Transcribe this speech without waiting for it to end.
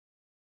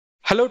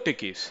Hello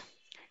techies.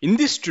 In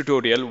this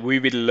tutorial, we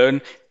will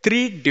learn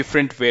three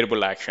different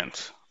variable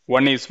actions.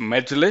 One is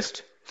merge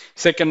list,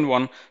 second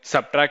one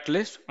subtract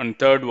list, and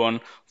third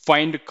one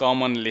find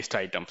common list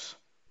items.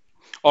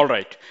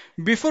 Alright,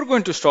 before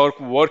going to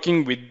start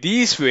working with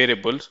these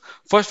variables,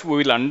 first we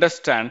will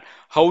understand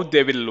how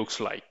they will look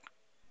like.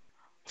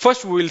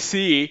 First, we will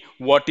see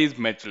what is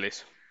merge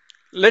list.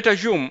 Let's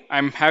assume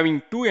I'm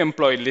having two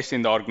employee lists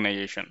in the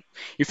organization.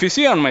 If you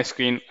see on my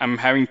screen, I'm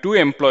having two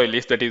employee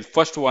lists. That is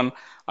first one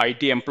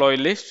IT employee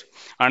list,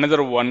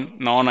 another one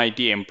non-IT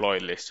employee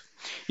list.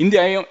 In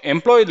the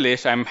employee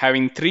list, I'm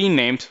having three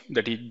names,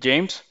 that is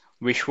James,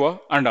 Vishwa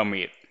and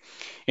Amir.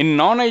 In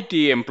non-IT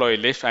employee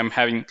list, I'm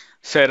having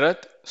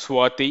Sarath,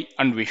 Swati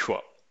and Vishwa.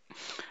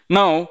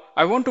 Now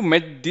I want to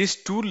merge these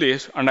two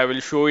lists and I will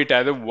show it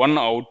as a one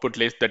output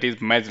list, that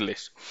is merge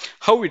list.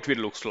 How it will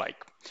looks like.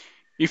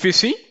 If you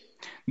see,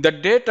 the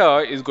data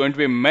is going to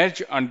be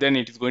merged and then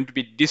it is going to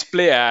be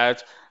displayed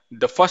as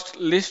the first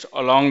list.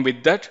 Along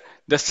with that,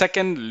 the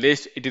second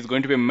list, it is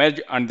going to be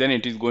merged and then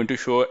it is going to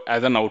show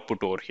as an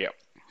output over here.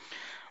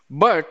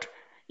 But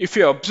if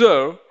you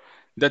observe,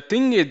 the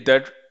thing is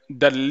that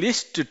the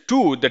list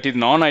 2, that is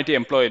non-IT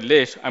employee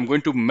list, I'm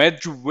going to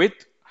merge with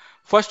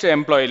first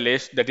employee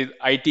list, that is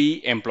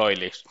IT employee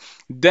list.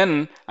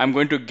 Then I'm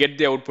going to get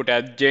the output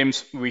as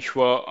James,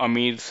 Vishwa,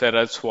 Amir,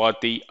 Sarah,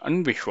 Swati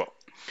and Vishwa.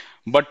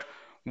 But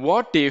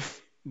what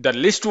if the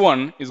list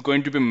 1 is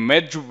going to be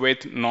merged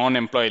with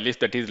non-employee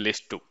list, that is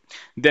list 2?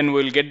 Then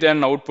we'll get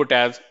an output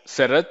as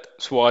Sarath,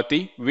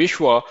 Swati,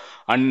 Vishwa,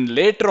 and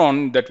later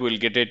on that we'll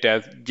get it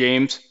as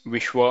James,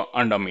 Vishwa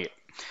and Amir.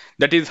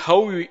 That is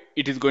how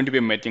it is going to be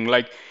merging.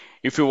 Like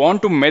if you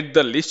want to merge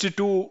the list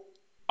 2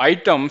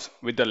 items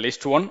with the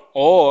list 1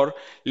 or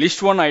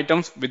list 1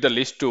 items with the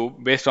list 2,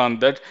 based on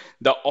that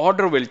the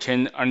order will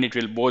change and it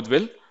will both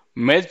will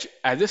merge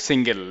as a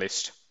single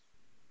list.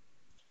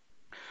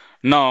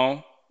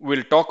 Now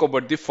we'll talk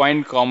about the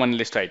find common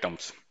list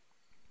items.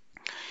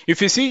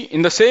 If you see,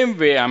 in the same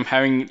way, I'm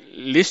having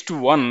list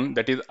 1,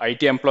 that is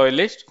IT employee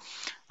list,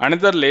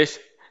 another list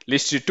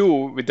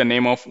 2 with the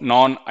name of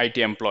non-IT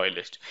employee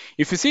list.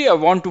 If you see, I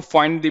want to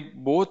find the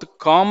both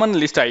common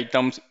list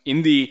items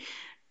in the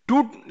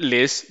two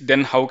lists,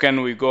 then how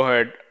can we go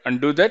ahead and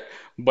do that?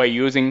 By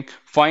using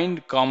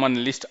find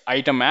common list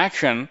item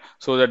action,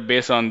 so that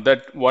based on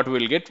that what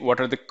we'll get, what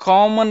are the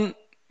common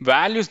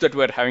values that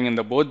we're having in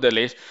the both the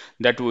list,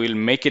 that will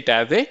make it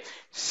as a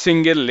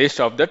single list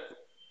of the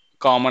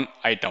common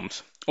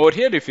items. Over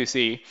here, if you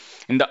see,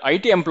 in the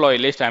IT employee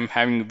list, I'm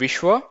having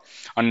Vishwa,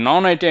 and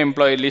non-IT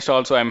employee list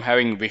also I'm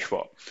having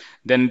Vishwa.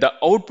 Then the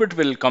output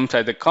will come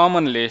as a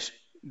common list,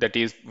 that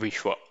is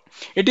Vishwa.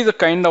 It is a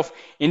kind of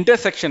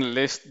intersection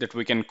list that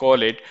we can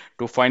call it,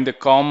 to find the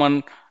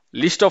common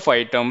list of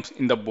items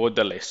in the both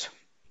the lists.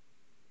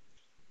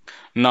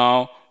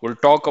 Now we'll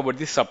talk about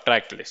the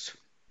subtract list.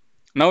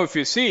 Now if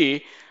you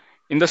see,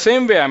 in the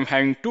same way, I'm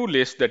having two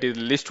lists, that is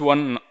list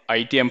 1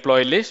 IT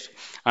employee list,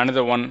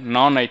 another one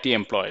non-IT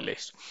employee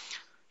list.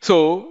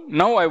 So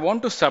now I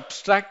want to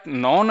subtract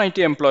non-IT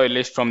employee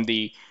list from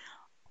the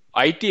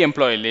IT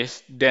employee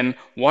list. Then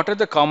what are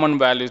the common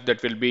values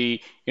that will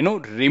be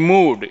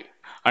removed,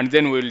 and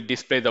then we'll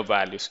display the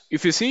values.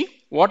 If you see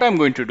what I'm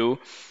going to do,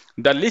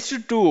 the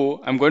list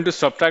 2 I'm going to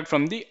subtract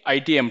from the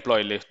IT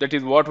employee list. That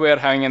is what we are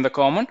having in the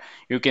common.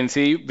 You can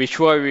see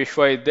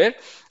Vishwa is there,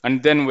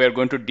 and then we are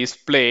going to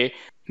display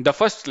the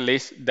first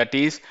list, that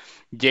is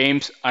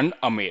James and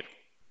Amir.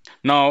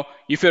 Now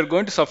if you're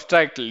going to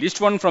subtract list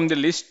 1 from the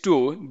list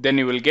 2, then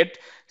you will get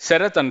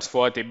Sarath and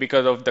Swati,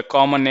 because of the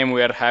common name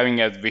we are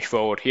having as Vishwa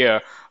over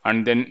here,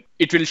 and then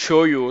it will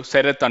show you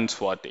Sarath and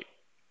Swati.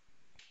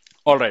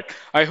 Alright,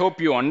 I hope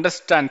you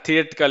understand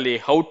theoretically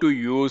how to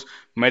use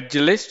merge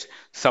list,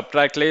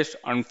 subtract list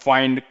and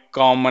find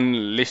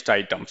common list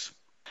items.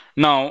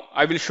 Now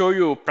I will show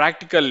you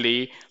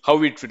practically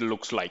how it will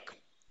looks like.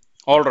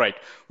 Alright,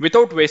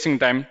 without wasting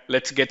time,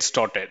 let's get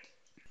started.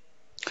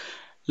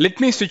 Let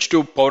me switch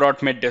to Power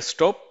Automate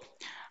desktop.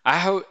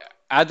 As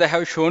I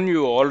have shown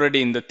you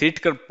already in the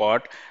theoretical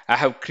part, I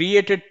have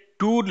created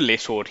two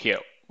lists over here.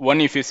 One,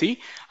 if you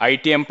see,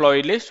 IT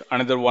employee list,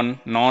 another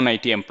one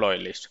non-IT employee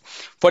list.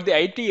 For the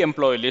IT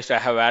employee list, I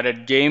have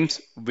added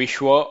James,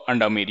 Vishwa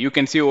and Amir. You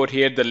can see over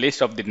here the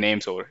list of the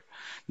names over.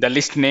 The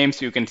list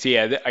names you can see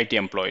as the IT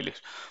employee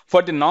list.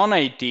 For the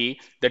non-IT,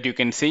 that you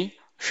can see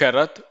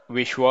Sharath,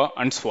 Vishwa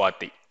and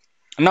Swati.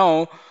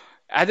 Now,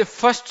 as a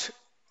first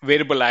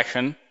variable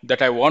action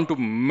that I want to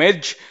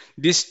merge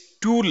these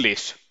two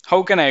lists,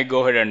 how can I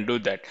go ahead and do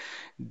that?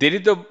 There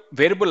is a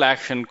variable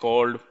action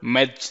called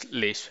merge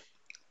list.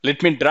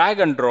 Let me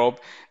drag and drop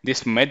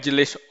this merge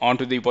list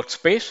onto the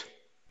workspace.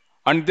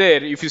 And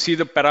there, if you see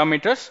the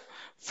parameters,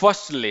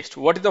 first list.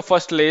 What is the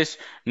first list?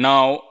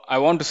 Now I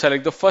want to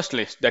select the first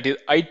list, that is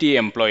IT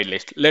employee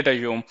list. Let us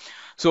assume.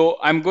 So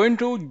I'm going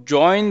to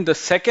join the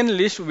second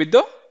list with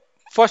the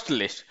first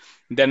list.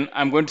 Then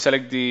I'm going to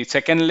select the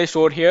second list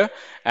over here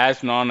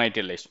as non-IT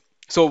list.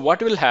 So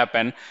what will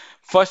happen?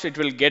 First, it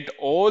will get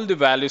all the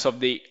values of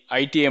the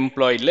IT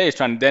employee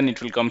list, and then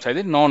it will come as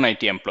a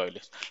non-IT employee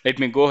list. Let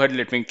me go ahead,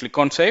 let me click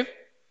on save.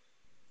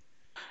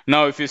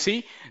 Now, if you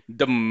see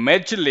the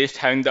merge list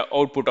having the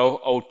output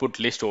of output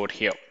list over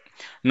here.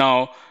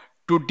 Now,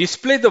 to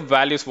display the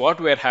values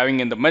what we are having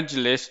in the merge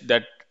list,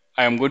 that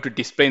I am going to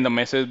display in the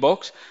message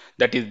box,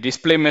 that is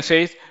display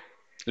message.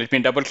 Let me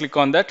double click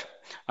on that.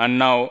 And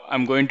now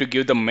I'm going to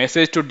give the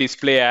message to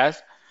display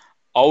as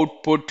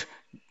output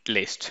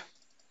list.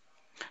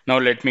 Now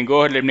let me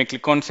go ahead, let me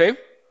click on save.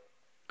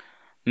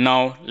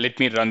 Now let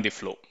me run the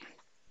flow.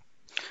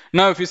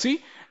 Now if you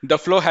see, the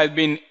flow has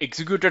been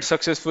executed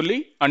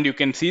successfully, and you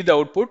can see the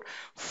output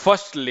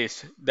first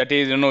list, that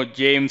is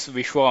James,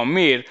 Vishwa,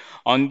 Amir,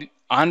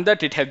 on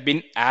that it has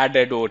been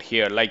added over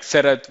here like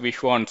Sarath,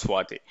 Vishwa and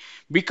Swati,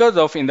 because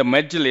of in the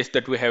merge list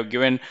that we have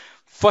given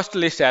first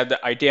list as the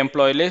IT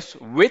employee list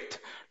with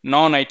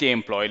non-IT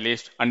employee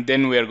list, and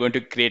then we are going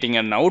to creating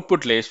an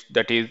output list,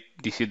 that is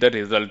this is the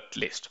result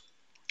list.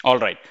 All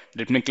right,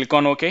 let me click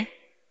on OK.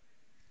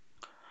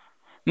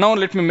 Now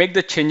let me make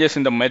the changes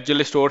in the merge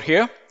list over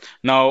here.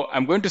 Now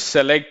I'm going to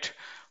select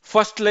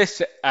first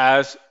list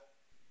as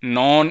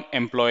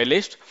non-employee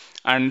list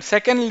and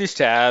second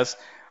list as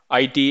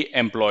IT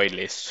employee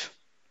list.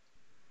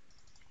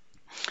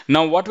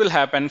 Now what will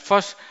happen?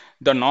 First,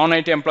 the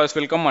non-IT employees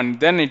will come, and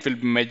then it will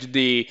merge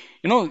the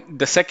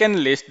the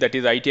second list, that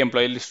is IT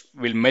employee list,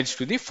 will merge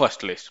to the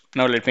first list.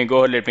 Now let me go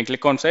ahead, let me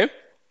click on save.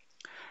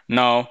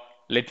 Now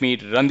let me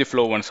run the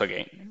flow once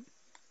again.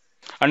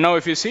 And now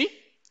if you see,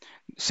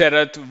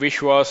 Sarath,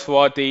 Vishwa,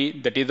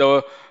 Swati, that is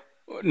the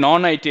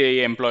non-IT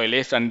employee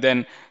list, and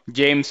then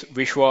James,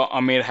 Vishwa,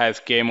 Amir has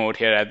came out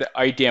here as the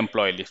IT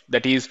employee list.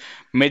 That is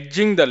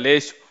merging the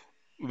list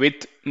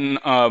with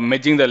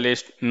merging the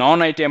list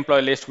non-IT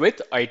employee list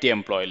with IT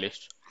employee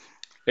list.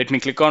 Let me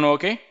click on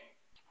OK.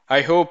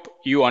 I hope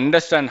you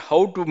understand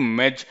how to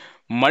merge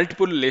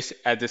multiple lists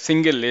as a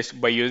single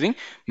list by using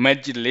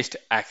merge list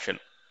action.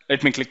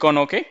 Let me click on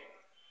OK.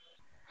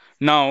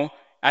 Now,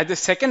 as the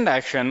second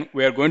action,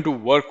 we are going to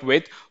work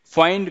with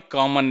find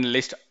common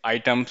list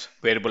items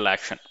variable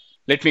action.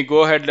 Let me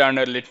go ahead and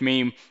let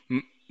me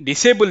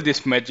disable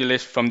this merge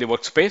list from the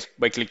workspace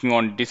by clicking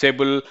on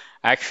disable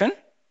action.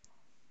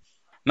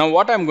 Now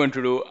what I'm going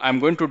to do, I'm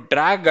going to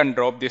drag and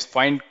drop this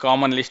find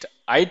common list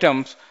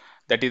items,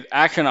 that is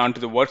action, onto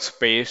the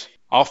workspace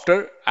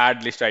after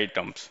add list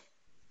items.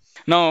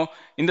 Now,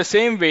 in the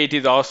same way, it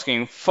is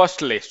asking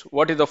first list.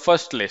 What is the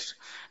first list?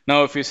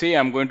 Now, if you see,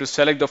 I'm going to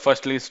select the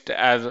first list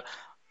as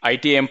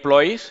IT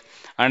employees,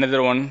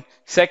 another one,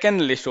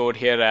 second list over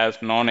here as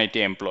non-IT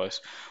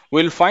employees.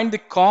 We'll find the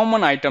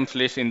common items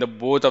list in the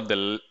both of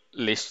the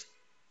lists.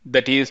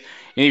 That is,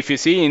 if you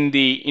see in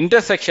the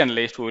intersection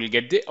list, we will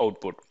get the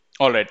output.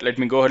 All right, let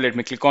me go ahead, let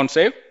me click on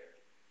save.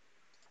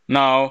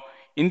 Now,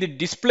 in the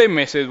display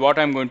message, what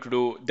I'm going to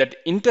do, that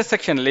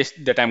intersection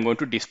list that I'm going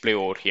to display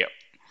over here.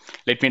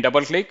 Let me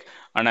double click,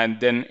 and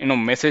then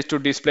message to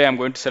display, I'm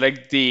going to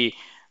select the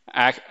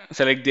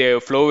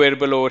flow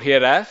variable over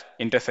here as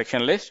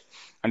intersection list,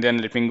 and then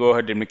let me go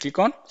ahead, let me click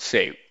on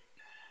save.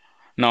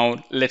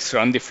 Now let's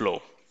run the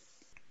flow.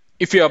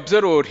 If you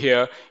observe over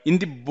here, in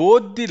the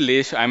both the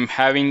list, I'm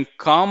having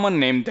common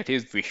name, that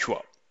is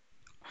Vishwa,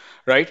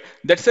 right?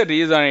 That's the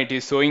reason it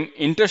is showing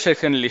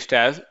intersection list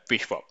as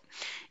Vishwa.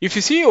 If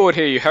you see over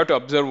here, you have to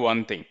observe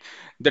one thing,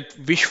 that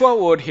Vishwa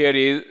over here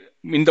is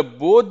in the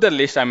both the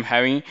list I'm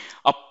having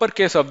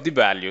uppercase of the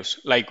values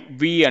like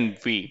V and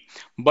V.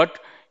 But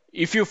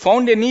if you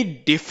found any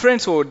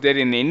difference over there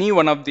in any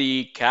one of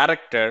the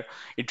character,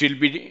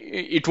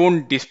 it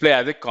won't display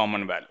as a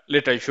common value.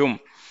 Let's assume,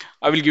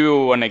 I will give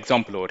you one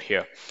example over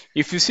here.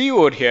 If you see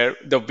over here,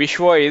 the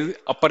Vishwa is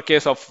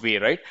uppercase of V,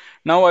 right?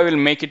 Now I will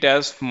make it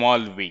as small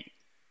v,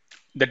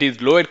 that is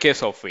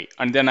lowercase of v,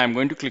 and then I'm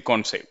going to click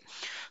on save.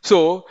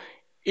 So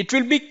it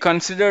will be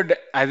considered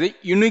as a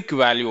unique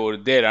value over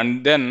there,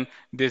 and then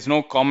there's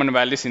no common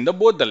values in the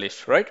both the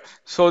list, right?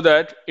 So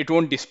that it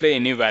won't display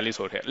any values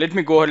over here. Let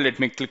me go ahead, let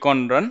me click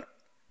on run.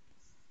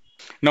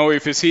 Now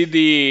if you see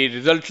the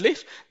result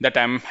list, that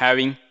I'm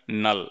having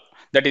null,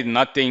 that is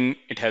nothing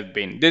it has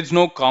been. There's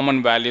no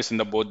common values in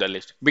the both the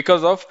list,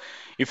 because of,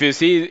 if you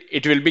see,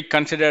 it will be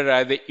considered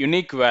as a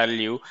unique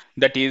value,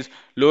 that is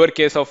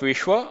lowercase of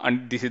Vishwa,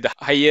 and this is the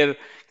higher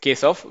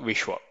case of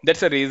Vishwa.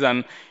 That's the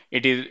reason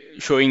it is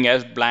showing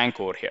as blank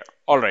over here.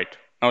 All right,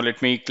 now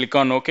let me click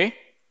on OK.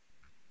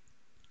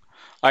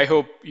 I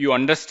hope you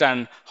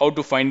understand how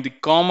to find the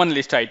common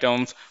list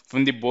items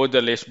from the both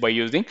the list by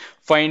using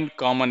find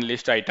common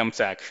list items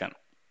action.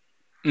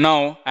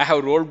 Now I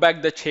have rolled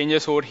back the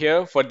changes over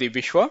here for the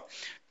Vishwa,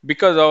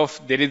 because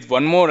of there is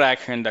one more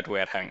action that we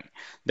are having,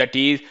 that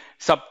is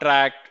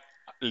subtract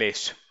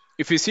list.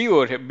 If you see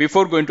over here,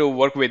 before going to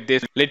work with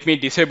this, let me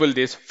disable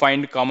this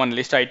find common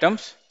list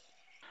items.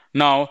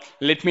 Now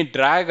let me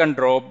drag and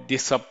drop the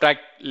subtract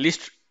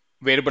list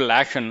variable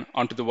action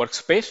onto the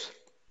workspace.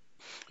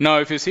 Now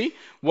if you see,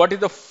 what is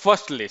the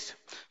first list?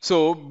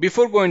 So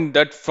before going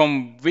that,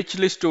 from which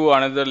list to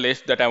another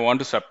list that I want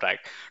to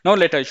subtract. Now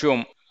let us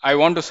assume I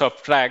want to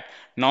subtract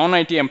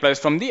non-IT employees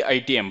from the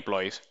IT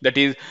employees. That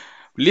is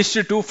list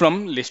 2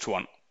 from list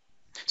 1.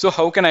 So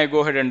how can I go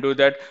ahead and do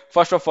that?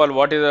 First of all,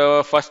 what is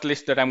the first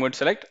list that I'm going to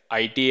select?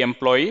 IT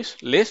employees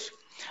list.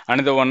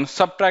 Another one,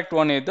 subtract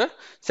one is the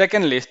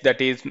second list,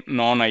 that is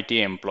non-IT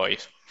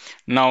employees.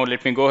 Now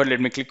let me go ahead, let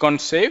me click on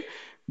save.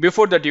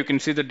 Before that, you can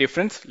see the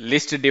difference,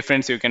 list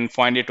difference, you can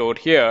find it over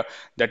here.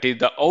 That is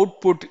the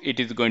output it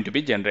is going to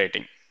be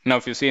generating. Now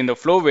if you see in the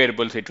flow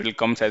variables, it will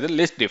come as a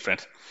list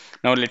difference.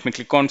 Now let me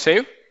click on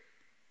save.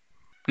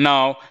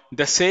 Now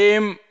the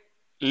same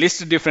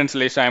list difference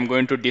list I am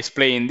going to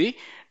display in the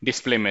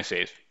display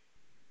message.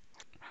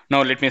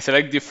 Now let me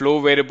select the flow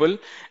variable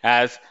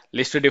as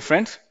list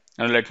difference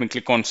and let me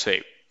click on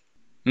save.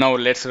 Now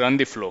let's run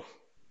the flow.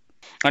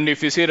 And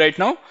if you see right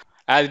now,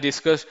 as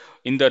discussed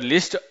in the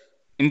list,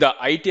 in the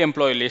IT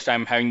employee list,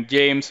 I'm having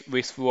James,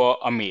 Vishwa,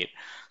 Amir.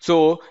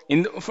 So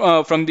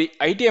from the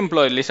IT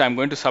employee list, I'm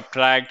going to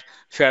subtract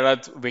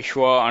Sharath,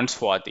 Vishwa, and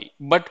Swati.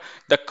 But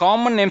the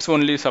common names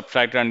only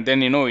subtract, and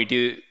then it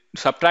is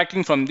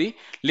subtracting from the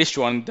list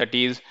one, that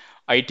is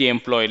IT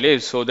employee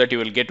list, so that you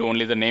will get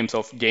only the names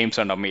of James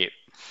and Amir.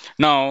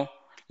 Now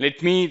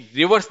let me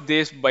reverse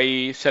this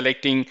by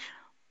selecting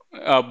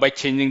by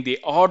changing the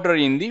order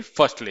in the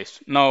first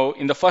list. Now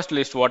in the first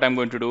list, what I'm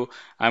going to do,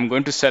 I'm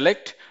going to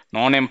select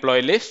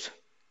non-employee list,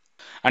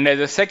 and as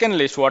a second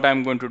list, what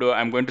I'm going to do,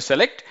 I'm going to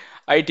select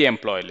IT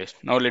employee list.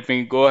 Now let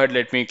me go ahead,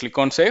 let me click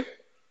on save.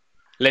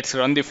 Let's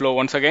run the flow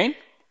once again.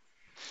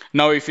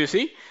 Now if you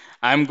see,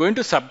 I'm going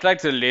to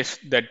subtract the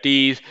list, that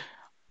is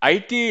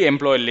IT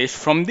employee list,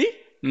 from the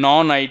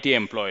non-IT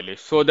employee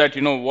list, so that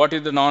what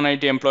is the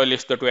non-IT employee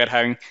list that we are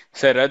having,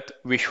 Sarath,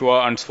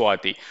 Vishwa, and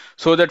Swati.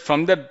 So that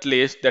from that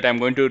list, that I'm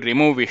going to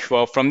remove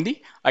Vishwa from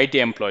the IT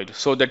employee,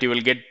 so that you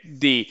will get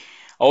the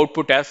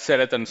output as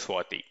Sarath and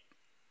Swati.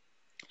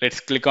 Let's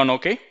click on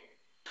OK.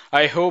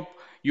 I hope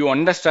you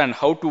understand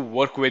how to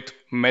work with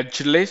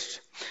merge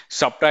list,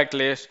 subtract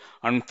list,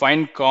 and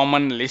find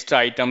common list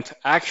items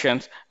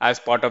actions as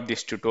part of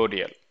this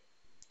tutorial.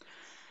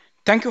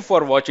 Thank you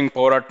for watching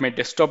Power Automate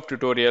desktop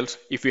tutorials.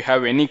 If you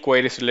have any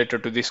queries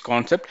related to this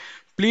concept,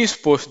 please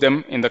post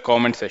them in the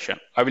comment section.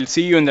 I will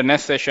see you in the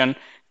next session.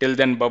 Till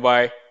then, bye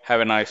bye.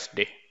 Have a nice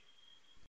day.